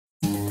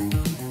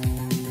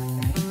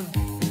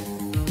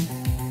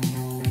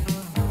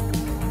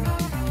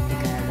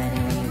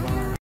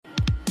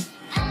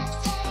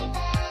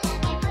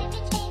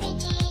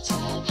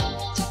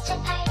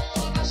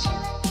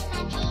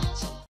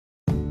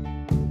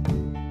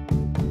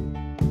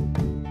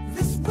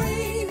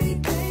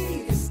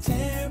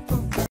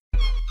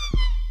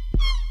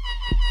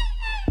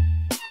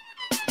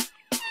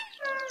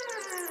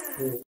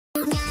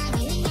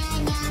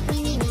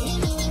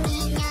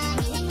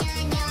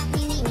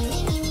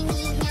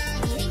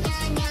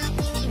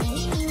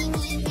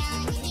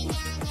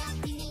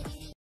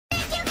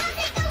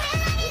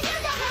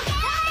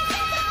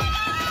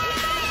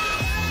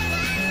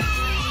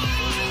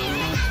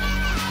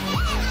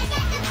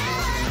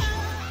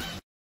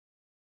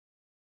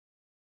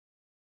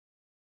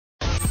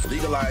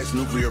legalize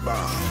nuclear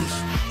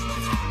bombs.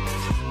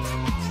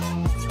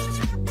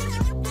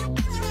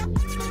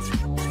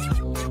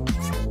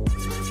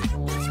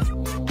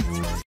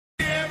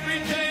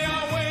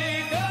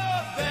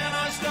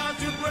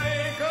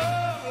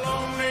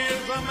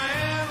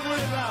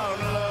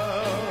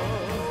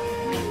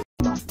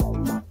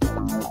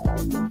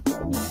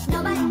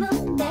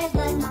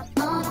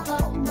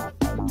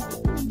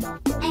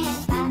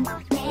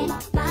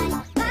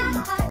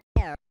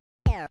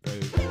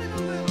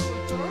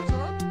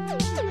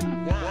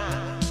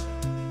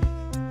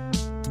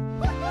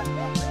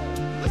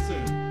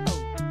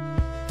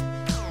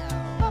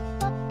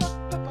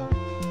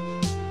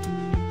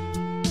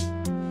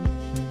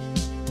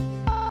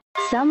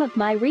 Some of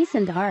my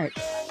recent art.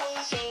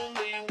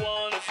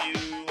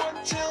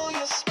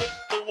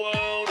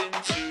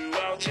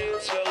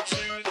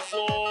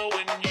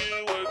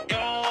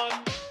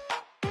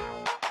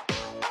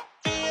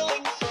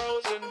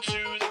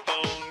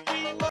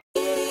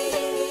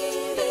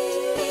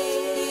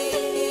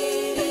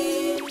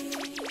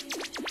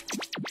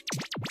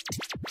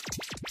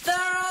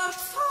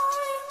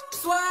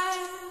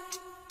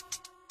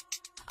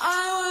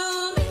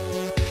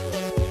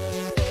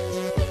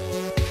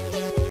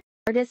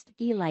 Artist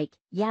be like,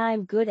 yeah,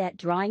 I'm good at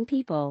drawing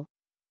people.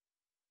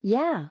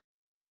 Yeah.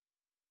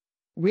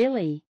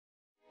 Really?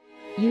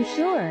 You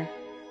sure?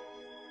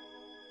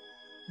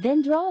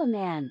 Then draw a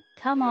man.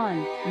 Come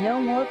on,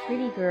 no more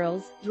pretty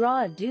girls,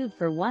 draw a dude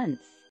for once.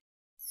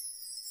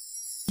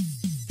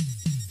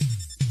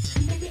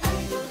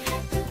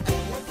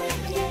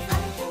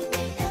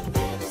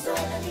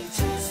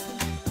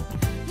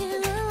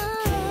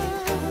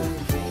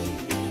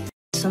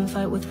 Some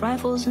fight with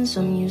rifles and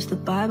some use the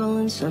Bible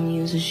and some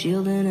use a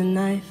shield and a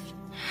knife.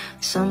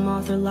 Some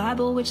author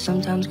libel which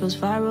sometimes goes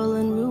viral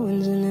and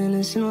ruins an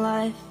innocent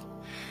life.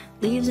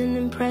 Leaves an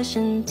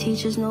impression,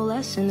 teaches no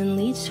lesson and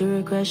leads to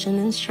regression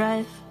and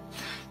strife.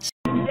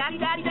 Daddy,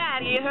 daddy,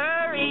 daddy,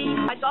 hurry,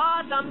 I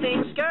saw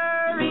something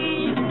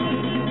scurry.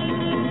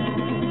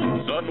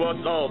 Son,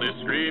 what's all this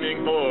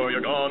screaming for?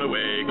 You're gonna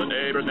wake the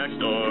neighbors next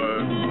door.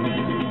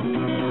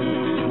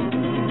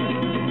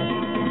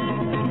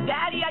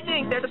 Daddy, I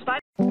think there's a spider.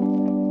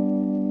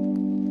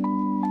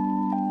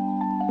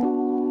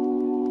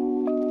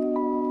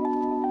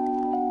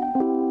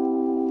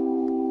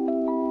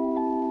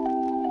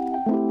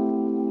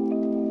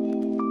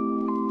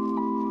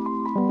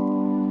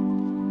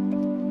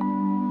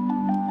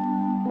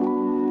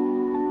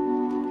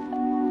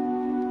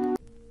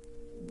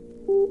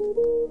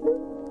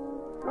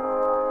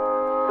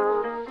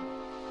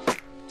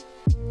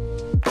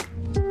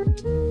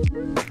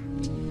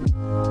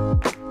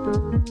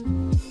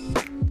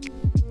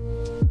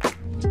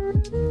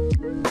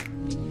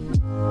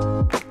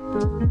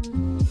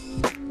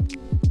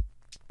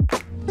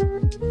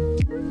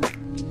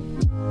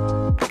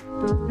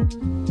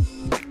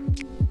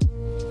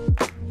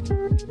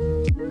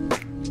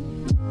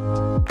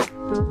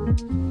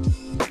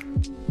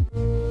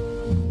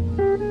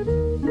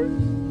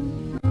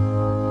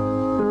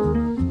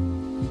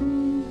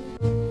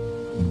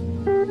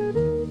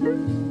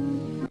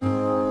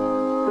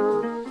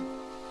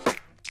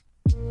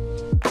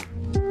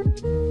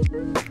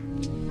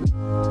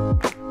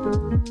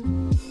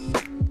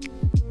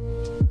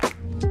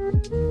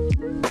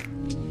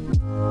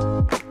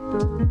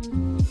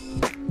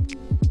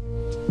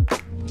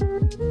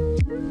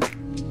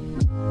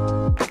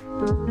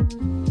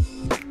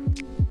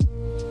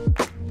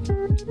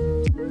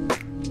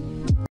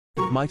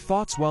 My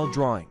thoughts while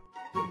drawing.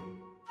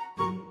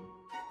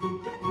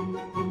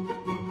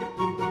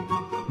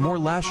 More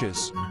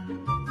lashes.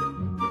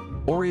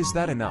 Or is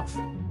that enough?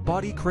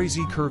 Body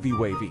crazy curvy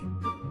wavy.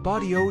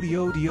 Body odi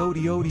odi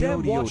odi odi Damn,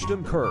 odi watch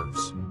them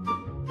curves.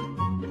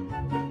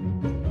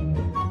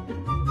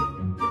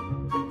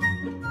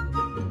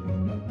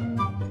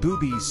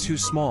 Boobies too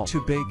small,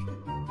 too big.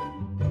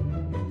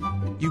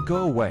 You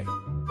go away.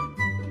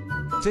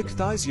 Thick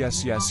thighs,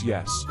 yes, yes,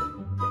 yes.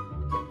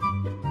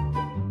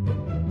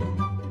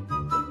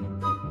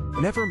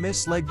 Never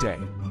miss leg day.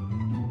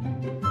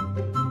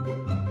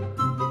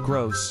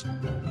 Gross.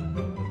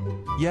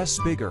 Yes,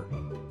 bigger.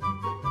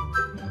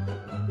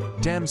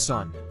 Damn,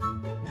 son.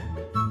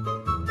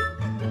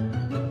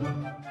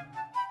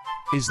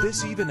 Is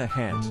this even a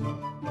hand?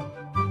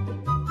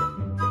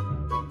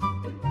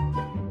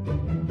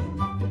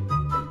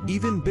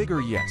 Even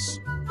bigger, yes.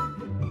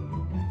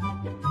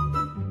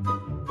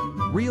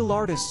 Real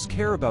artists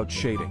care about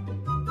shading.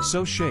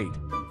 So shade.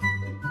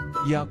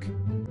 Yuck.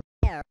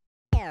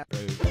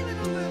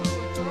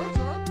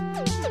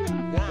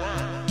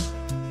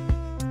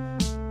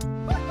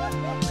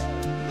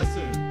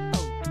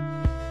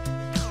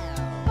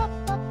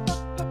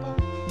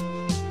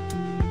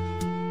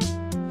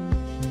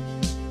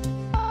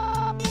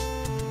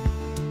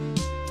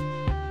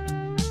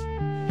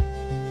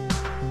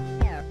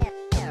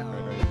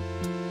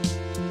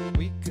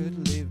 We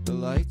could leave the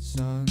lights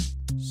on,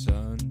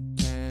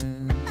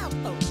 suntan.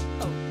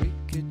 We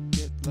could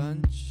get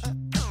lunch.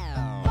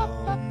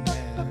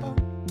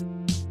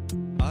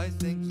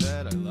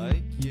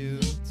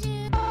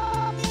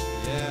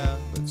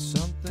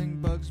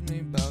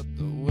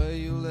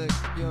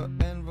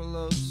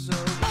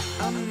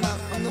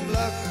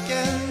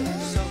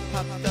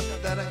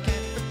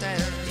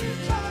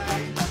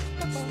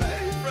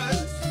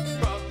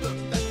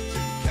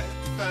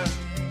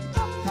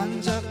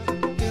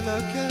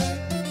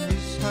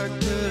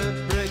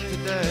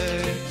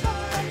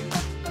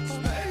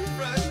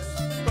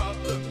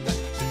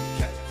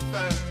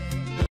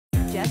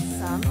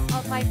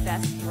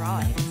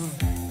 drawings.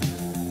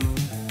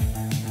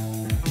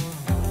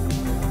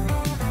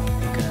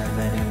 You could have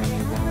anyone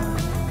you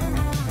want.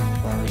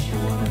 Why would you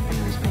wanna be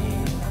with me?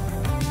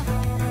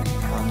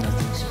 I'm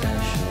nothing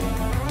special.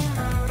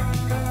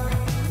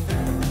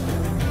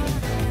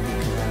 You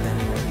could have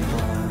anyone you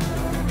want.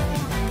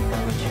 Why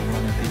would you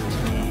wanna be with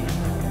me?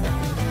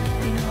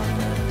 You know I'm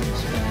nothing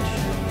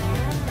special.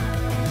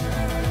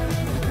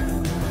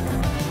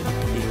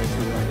 Be with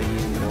whoever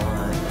you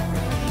want.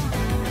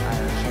 I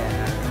don't care,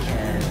 I don't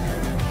care.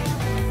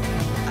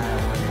 I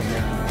don't wanna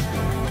know.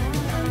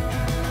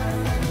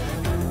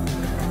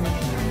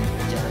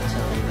 Don't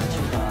tell me about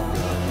your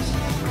problems.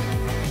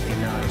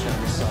 You're not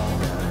trying to solve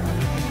them.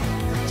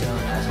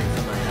 Don't ask me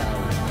for my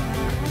help.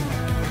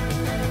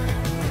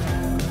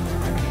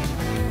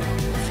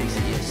 Fix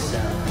it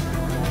yourself.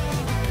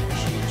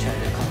 She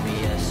tried to call me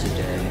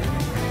yesterday,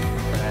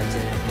 but I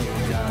didn't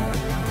pick up.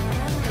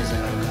 'Cause I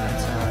don't got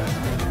time.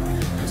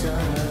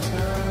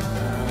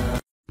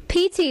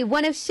 PT,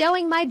 one of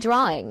showing my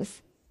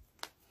drawings.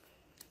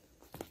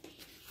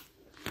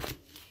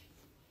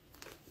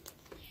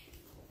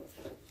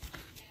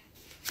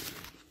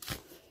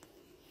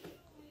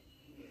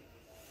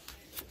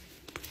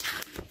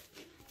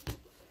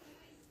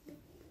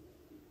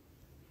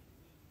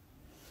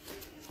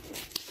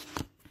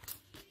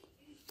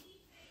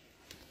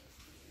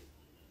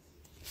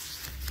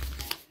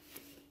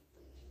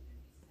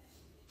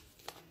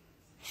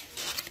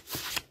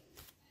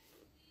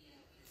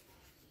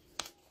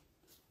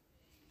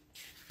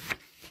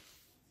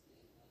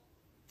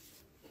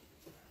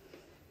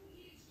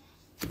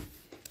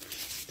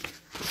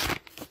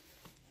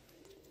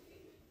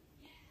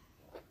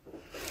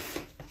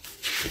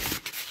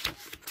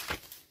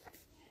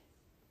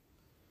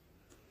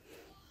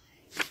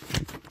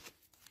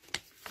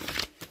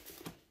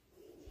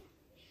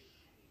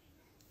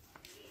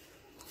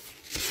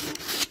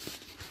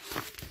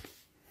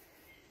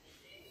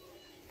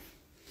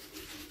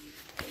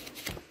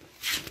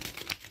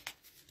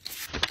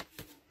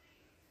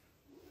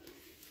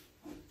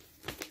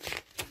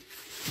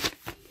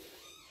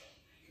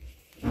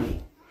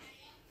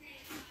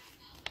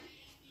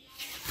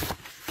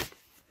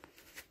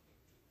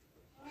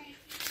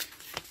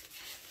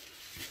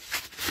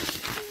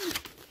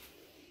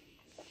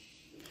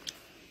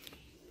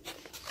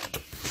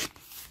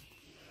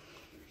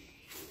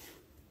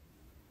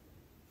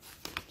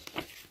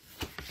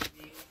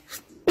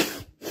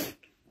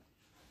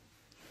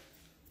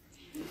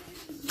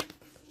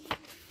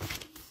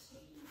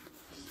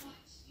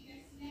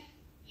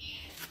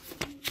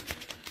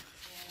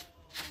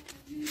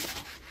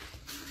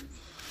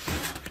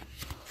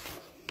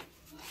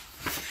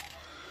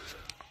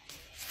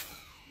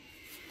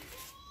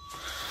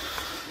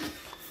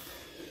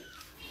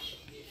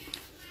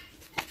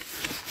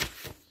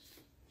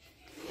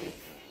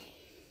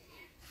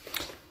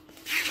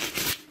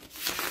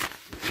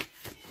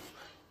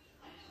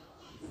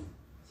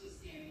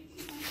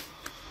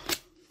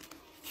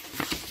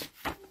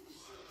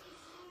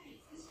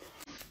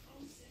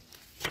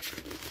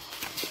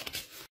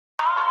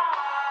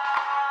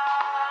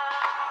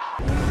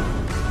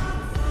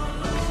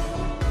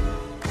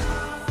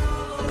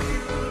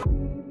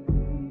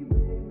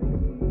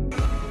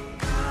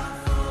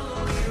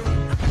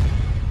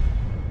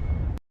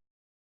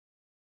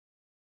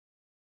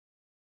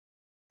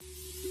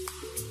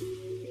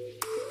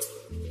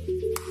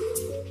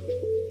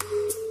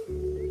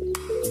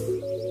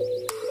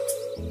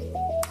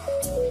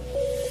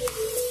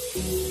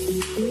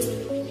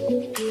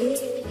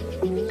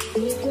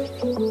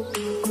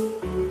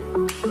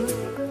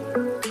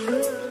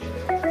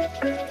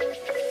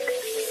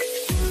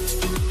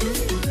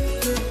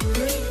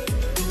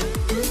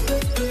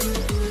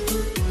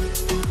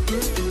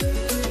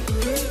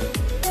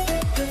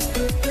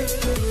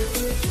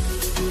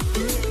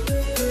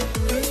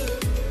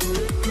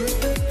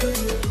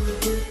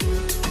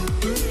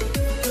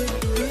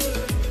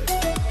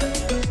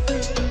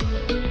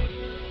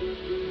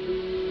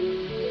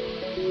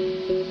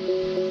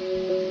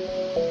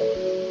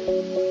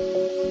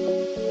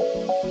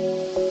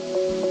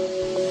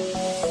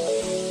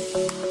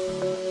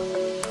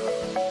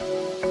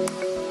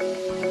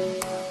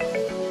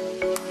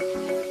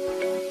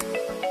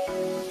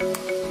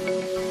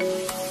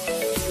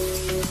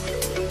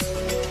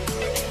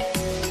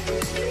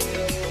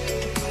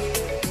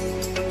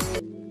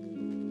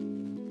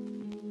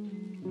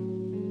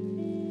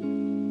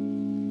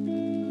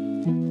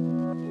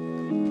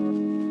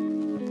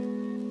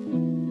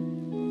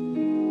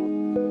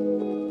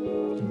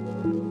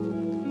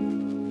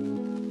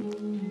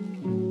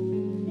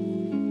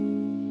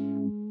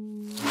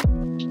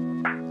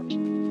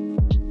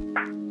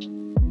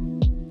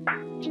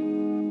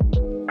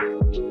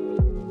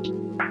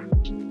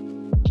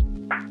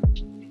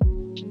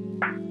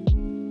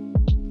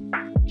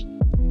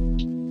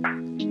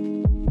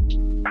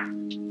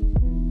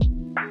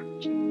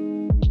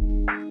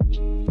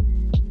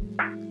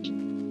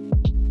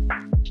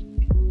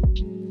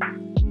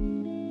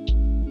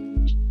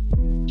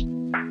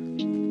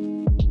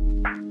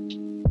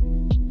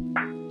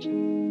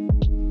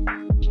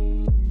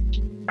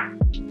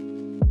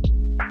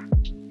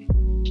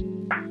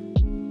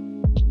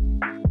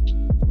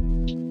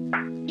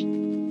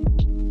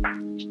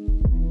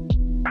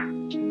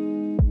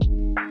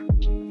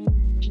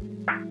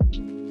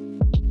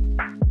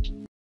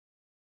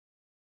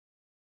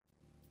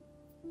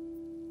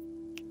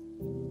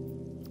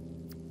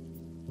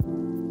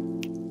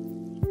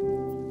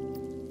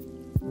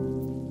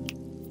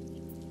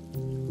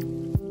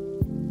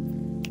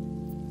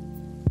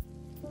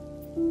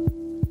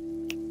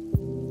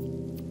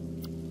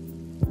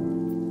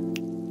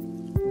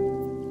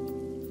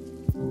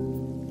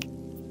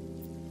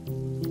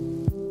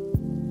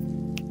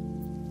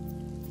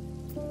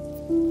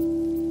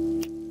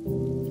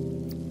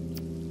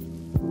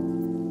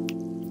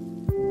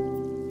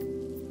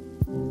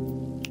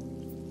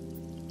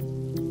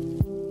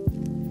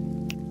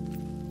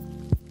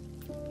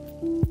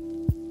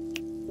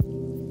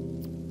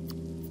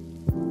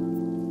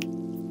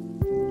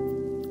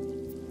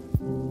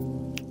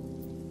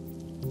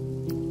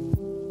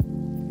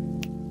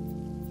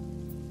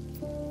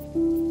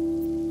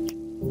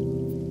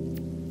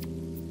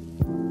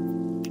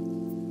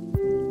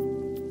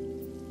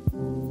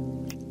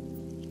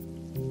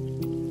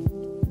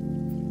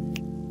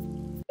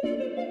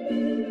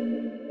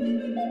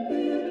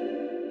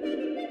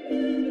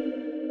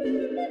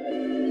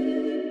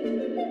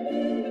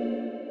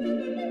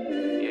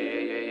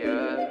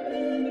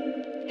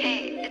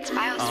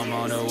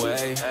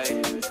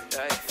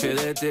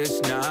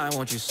 this night,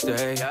 won't you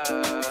stay?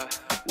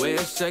 Wait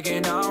a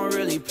second, I don't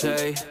really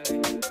play.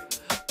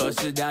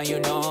 Bust it down, you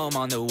know I'm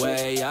on the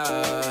way,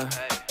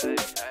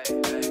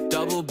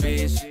 Double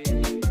B's,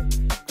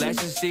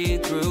 glasses see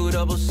through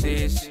double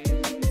C's.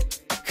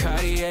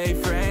 Cartier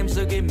frames,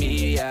 look at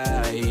me,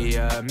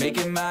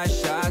 making my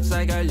shots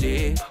like I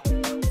lead.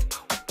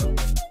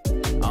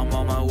 I'm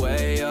on my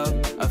way up,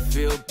 I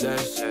feel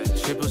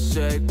blessed. Triple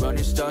sec,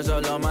 running stars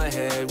all on my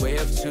head. Way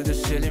up to the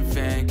ceiling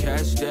fan,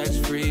 cash stacks,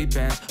 free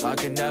bands. I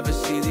can never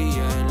see the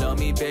end. Love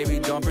me, baby,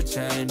 don't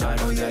pretend. I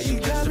know that you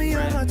just a me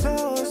on my friend.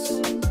 toes.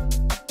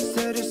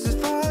 Said it's as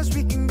far as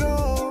we can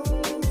go,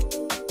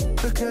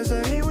 because I